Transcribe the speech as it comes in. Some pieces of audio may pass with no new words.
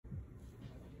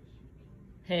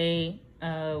Hey,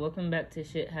 welcome back to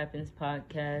Shit Happens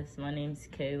Podcast. My name's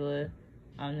Kayla.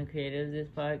 I'm the creator of this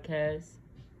podcast.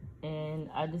 And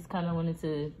I just kind of wanted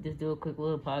to just do a quick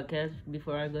little podcast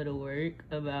before I go to work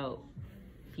about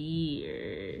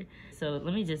fear. So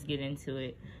let me just get into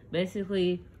it.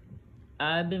 Basically,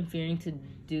 I've been fearing to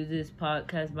do this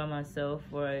podcast by myself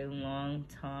for a long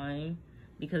time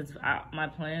because my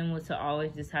plan was to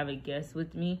always just have a guest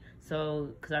with me. So,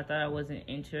 because I thought I wasn't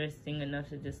interesting enough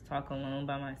to just talk alone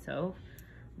by myself.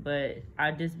 But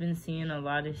I've just been seeing a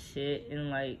lot of shit and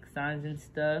like signs and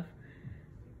stuff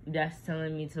that's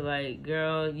telling me to like,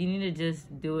 girl, you need to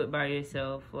just do it by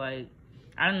yourself. Like,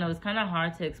 I don't know, it's kind of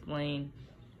hard to explain.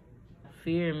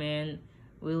 Fear, man,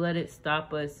 we let it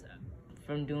stop us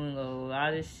from doing a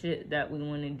lot of shit that we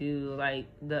want to do. Like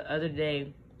the other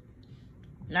day,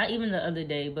 not even the other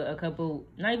day, but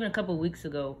not even a couple weeks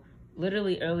ago,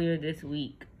 literally earlier this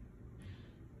week,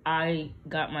 I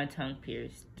got my tongue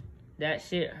pierced. That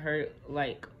shit hurt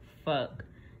like fuck.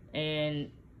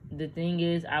 And the thing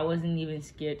is, I wasn't even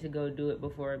scared to go do it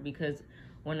before because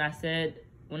when I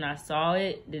saw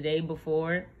it the day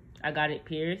before I got it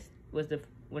pierced was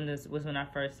when I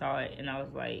first saw it, and I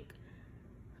was like,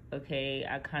 okay,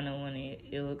 I kind of want it.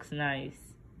 It looks nice.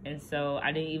 And so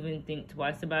I didn't even think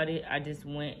twice about it. I just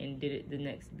went and did it the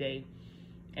next day.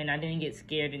 And I didn't get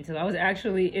scared until I was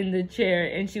actually in the chair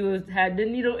and she had the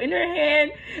needle in her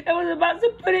hand and was about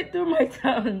to put it through my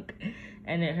tongue.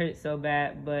 And it hurt so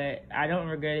bad, but I don't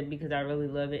regret it because I really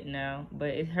love it now. But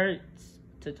it hurts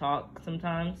to talk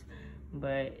sometimes,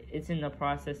 but it's in the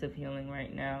process of healing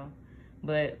right now.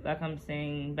 But like I'm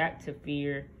saying, back to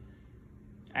fear.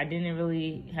 I didn't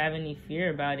really have any fear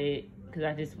about it because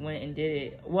I just went and did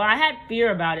it. Well, I had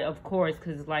fear about it, of course,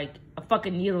 because it's like a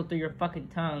fucking needle through your fucking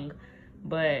tongue.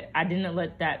 But I didn't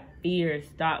let that fear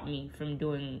stop me from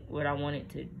doing what I wanted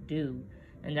to do.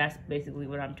 And that's basically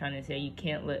what I'm trying to say. You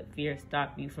can't let fear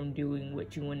stop you from doing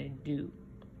what you want to do.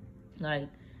 Like,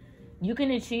 you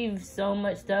can achieve so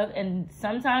much stuff, and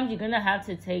sometimes you're going to have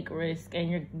to take risks,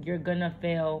 and you're going to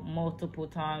fail multiple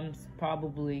times,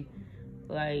 probably.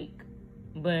 Like,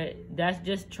 but that's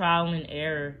just trial and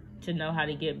error to know how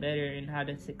to get better and how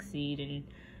to succeed and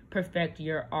perfect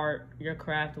your art, your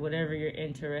craft, whatever you're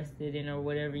interested in or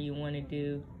whatever you want to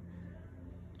do.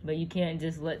 But you can't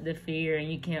just let the fear,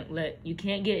 and you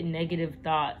can't get negative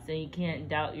thoughts, and you can't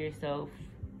doubt yourself.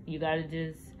 You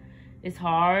gotta it's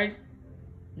hard.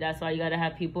 That's why you gotta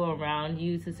have people around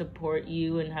you to support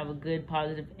you and have a good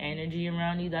positive energy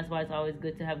around you. That's why it's always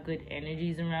good to have good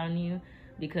energies around you,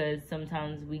 because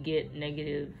sometimes we get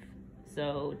negative.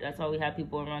 So that's why we have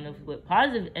people around us with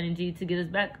positive energy to get us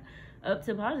back up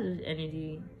to positive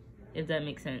energy, if that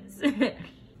makes sense.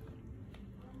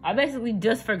 I basically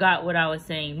just forgot what I was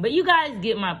saying, but you guys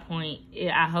get my point.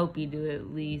 I hope you do,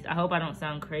 at least. I hope I don't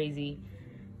sound crazy.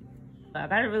 I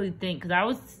gotta really think, because I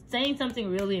was saying something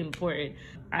really important.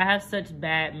 I have such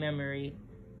bad memory.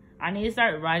 I need to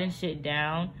start writing shit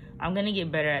down. I'm gonna get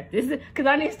better at this, because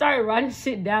I need to start writing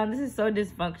shit down. This is so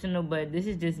dysfunctional, but this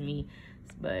is just me.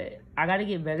 But I gotta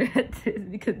get better at this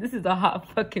because this is a hot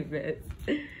fucking mess.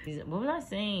 What was I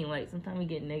saying? Like, sometimes we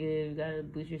get negative. You gotta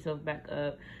boost yourself back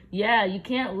up. Yeah, you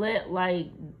can't let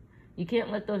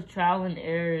those trial and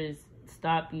errors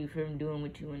stop you from doing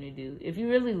what you want to do. If you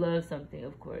really love something,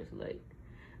 of course, like,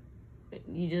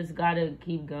 you just gotta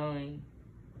keep going.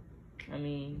 I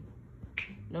mean,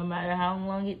 no matter how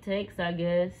long it takes, I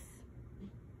guess.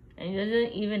 And it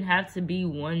doesn't even have to be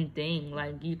one thing.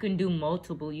 Like, you can do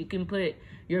multiple. You can put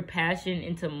your passion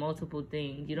into multiple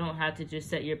things. You don't have to just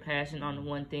set your passion on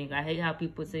one thing. I hate how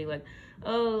people say, like,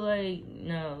 oh, like,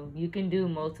 no. You can do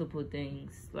multiple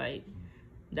things. Like,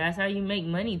 that's how you make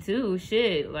money, too.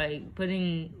 Shit. Like,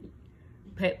 putting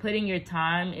your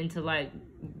time into, like,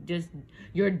 just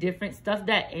your different stuff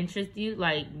that interests you.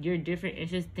 Like, your different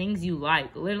interests, things you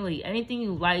like. Literally, anything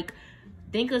you like.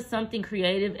 Think of something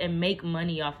creative and make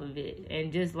money off of it.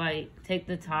 And just, like, take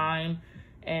the time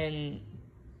and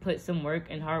put some work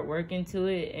and hard work into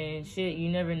it. And shit, you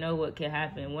never know what can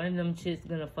happen. One of them shit's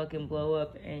gonna fucking blow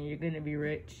up and you're gonna be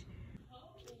rich.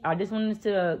 I just wanted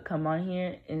to come on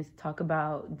here and talk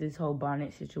about this whole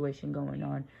bonnet situation going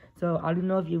on. So, I don't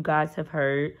know if you guys have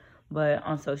heard, but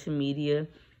on social media,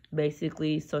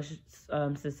 basically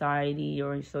society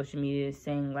or social media is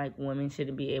saying like women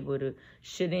shouldn't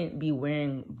be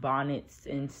wearing bonnets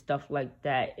and stuff like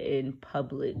that in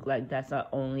public. Like, that's an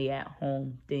only at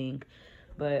home thing.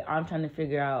 But I'm trying to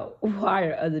figure out, why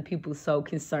are other people so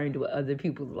concerned with other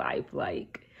people's life?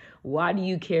 Like, why do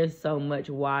you care so much?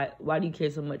 Why do you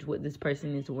care so much what this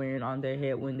person is wearing on their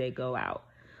head when they go out?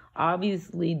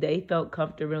 Obviously, they felt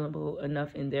comfortable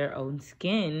enough in their own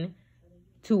skin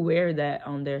to wear that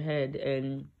on their head,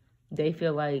 and they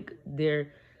feel like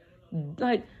they're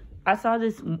like, I saw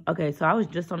this. Okay, so I was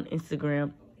just on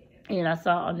Instagram, and I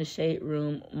saw on the Shade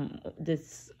Room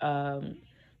this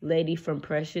lady from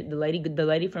Precious, the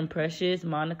lady from Precious,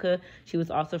 Monica. She was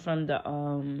also from the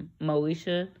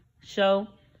Moesha show.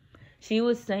 She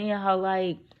was saying how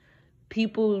like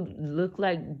people look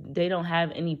like they don't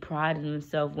have any pride in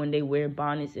themselves when they wear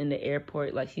bonnets in the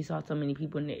airport. Like, she saw so many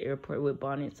people in the airport with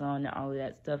bonnets on and all of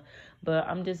that stuff. But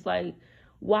I'm just like,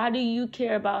 why do you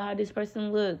care about how this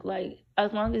person look? Like,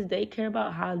 as long as they care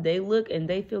about how they look and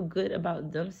they feel good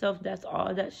about themselves, that's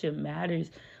all that shit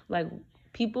matters. Like,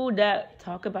 people that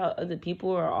talk about other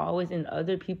people are always in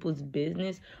other people's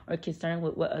business or concerned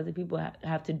with what other people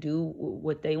have to do,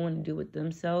 what they want to do with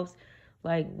themselves.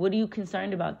 Like, what are you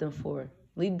concerned about them for?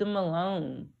 Leave them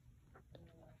alone.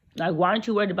 Like, why aren't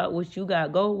you worried about what you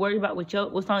got? Go worry about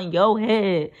what's on your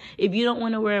head. If you don't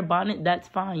want to wear a bonnet, that's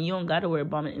fine. You don't got to wear a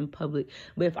bonnet in public.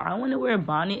 But if I want to wear a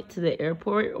bonnet to the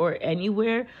airport or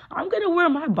anywhere, I'm going to wear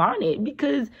my bonnet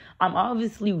because I'm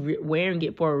obviously wearing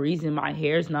it for a reason. My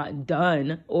hair's not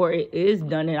done, or it is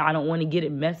done and I don't want to get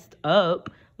it messed up.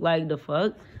 Like, the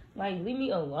fuck? Like, leave me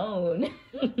alone.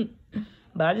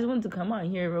 But I just wanted to come on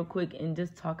here real quick and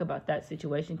just talk about that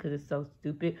situation because it's so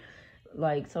stupid.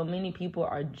 Like, so many people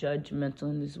are judgmental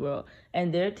in this world.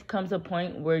 And there comes a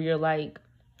point where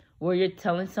you're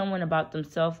telling someone about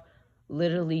themselves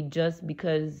literally just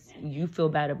because you feel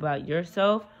bad about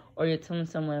yourself, or you're telling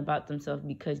someone about themselves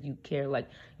because you care. Like,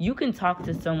 you can talk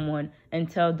to someone and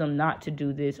tell them not to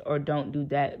do this or don't do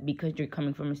that because you're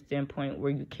coming from a standpoint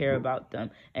where you care about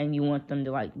them and you want them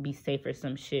to, like, be safe or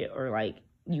some shit, or, like,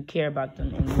 you care about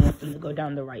them and you want them to go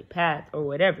down the right path or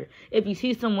whatever. If you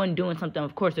see someone doing something,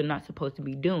 of course, they're not supposed to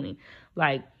be doing.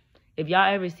 Like, if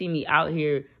y'all ever see me out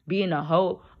here being a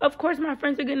hoe, of course my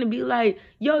friends are going to be like,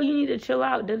 yo, you need to chill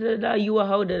out, da-da-da, you a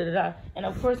hoe, da-da-da. And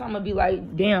of course I'm going to be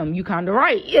like, damn, you kind of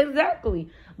right. Exactly.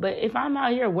 But if I'm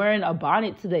out here wearing a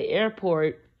bonnet to the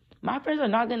airport, my friends are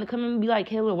not going to come and be like,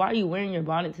 Kayla, why are you wearing your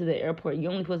bonnet to the airport? You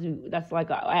only supposed to, that's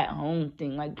like a at-home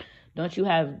thing. Like, don't you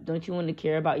want to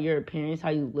care about your appearance, how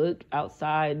you look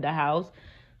outside the house?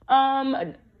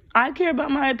 I care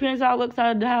about my appearance, how I look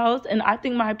outside the house, and I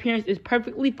think my appearance is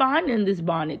perfectly fine in this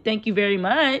bonnet. Thank you very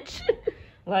much.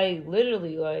 Like,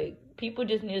 literally, like, people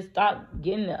just need to stop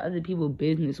getting into other people's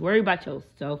business. Worry about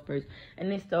yourself first.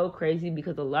 And it's so crazy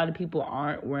because a lot of people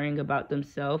aren't worrying about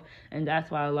themselves, and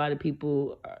that's why a lot of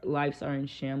people lives are in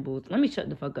shambles. Let me shut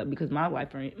the fuck up because my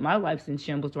life's in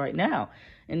shambles right now.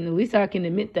 And at least I can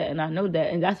admit that, and I know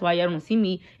that, and that's why y'all don't see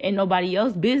me in nobody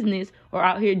else's business or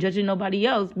out here judging nobody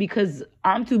else, because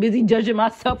I'm too busy judging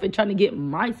myself and trying to get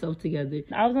myself together.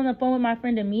 I was on the phone with my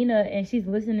friend Amina, and she's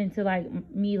listening to, like,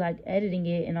 me, like, editing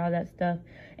it and all that stuff,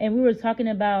 and we were talking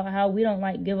about how we don't,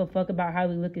 like, give a fuck about how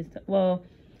we look and stuff. Well,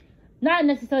 not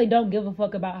necessarily don't give a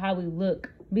fuck about how we look,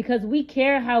 because we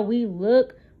care how we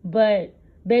look, but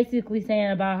basically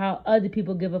saying about how other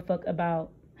people give a fuck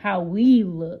about how we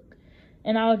look.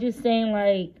 And I was just saying,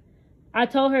 like, I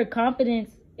told her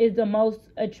confidence is the most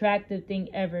attractive thing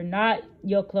ever. Not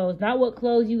your clothes. Not what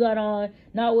clothes you got on.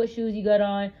 Not what shoes you got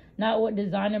on. Not what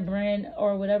designer brand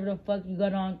or whatever the fuck you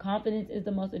got on. Confidence is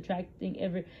the most attractive thing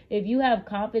ever. If you have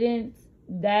confidence,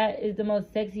 that is the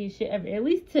most sexiest shit ever. At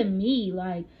least to me,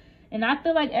 like. And I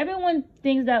feel like everyone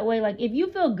thinks that way. Like, if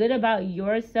you feel good about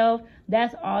yourself,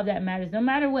 that's all that matters. No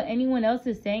matter what anyone else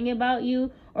is saying about you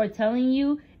or telling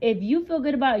you, if you feel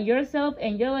good about yourself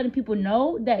and you're letting people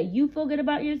know that you feel good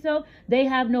about yourself, they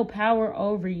have no power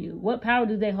over you. What power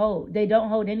do they hold? They don't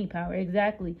hold any power.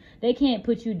 Exactly. They can't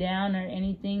put you down or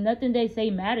anything. Nothing they say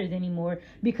matters anymore.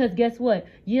 Because guess what?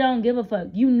 You don't give a fuck.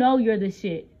 You know you're the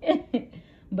shit.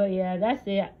 But yeah, that's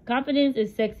it. Confidence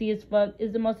is sexy as fuck.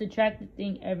 It's the most attractive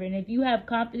thing ever. And if you have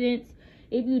confidence,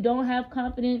 if you don't have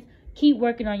confidence, keep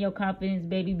working on your confidence,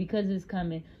 baby, because it's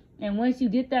coming. And once you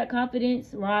get that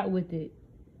confidence, ride with it.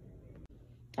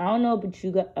 I don't know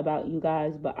about you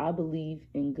guys, but I believe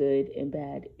in good and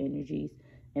bad energies.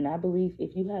 And I believe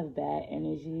if you have bad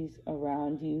energies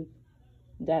around you,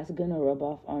 that's going to rub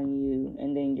off on you.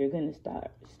 And then you're going to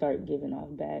start giving off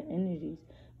bad energies.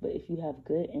 But if you have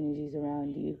good energies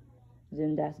around you,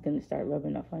 then that's going to start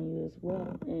rubbing off on you as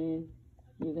well. And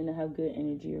you're going to have good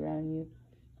energy around you.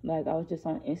 Like, I was just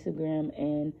on Instagram,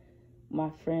 and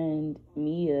my friend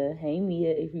Mia, hey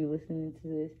Mia, if you're listening to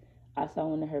this, I saw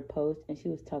one of her posts, and she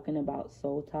was talking about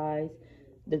soul ties.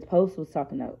 The post was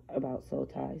talking about soul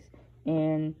ties.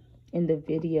 And in the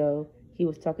video, he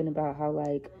was talking about how,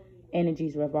 like,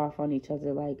 energies rub off on each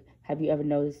other. Like, have you ever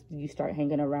noticed you start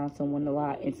hanging around someone a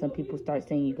lot and some people start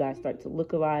saying you guys start to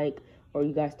look alike, or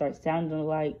you guys start sounding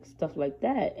alike, stuff like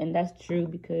that. And that's true,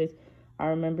 because I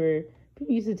remember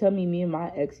people used to tell me and my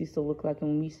ex used to look like,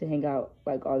 and we used to hang out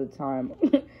like all the time.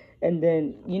 And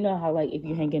then you know how like if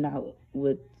you're hanging out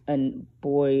with a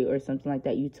boy or something like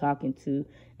that you talking to,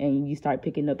 and you start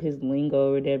picking up his lingo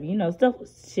or whatever, you know,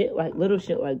 shit like little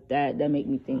shit like that make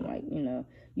me think like, you know,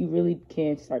 you really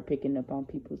can start picking up on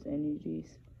people's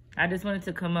energies. I just wanted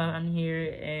to come on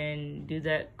here and do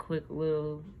that quick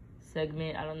little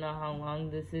segment. I don't know how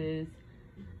long this is,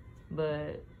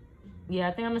 but yeah,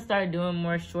 I think I'm gonna start doing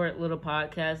more short little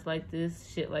podcasts like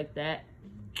this, shit like that.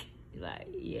 Like,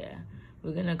 yeah,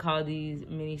 we're gonna call these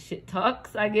mini shit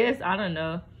talks, I guess. I don't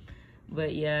know,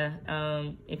 but yeah,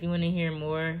 if you want to hear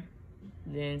more,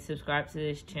 then subscribe to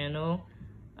this channel.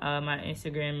 My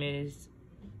Instagram is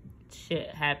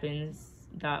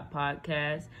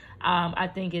shithappens.podcast. I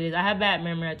think it is. I have bad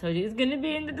memory. I told you it's gonna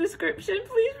be in the description.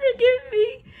 Please forgive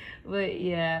me. But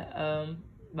yeah,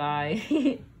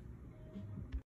 bye.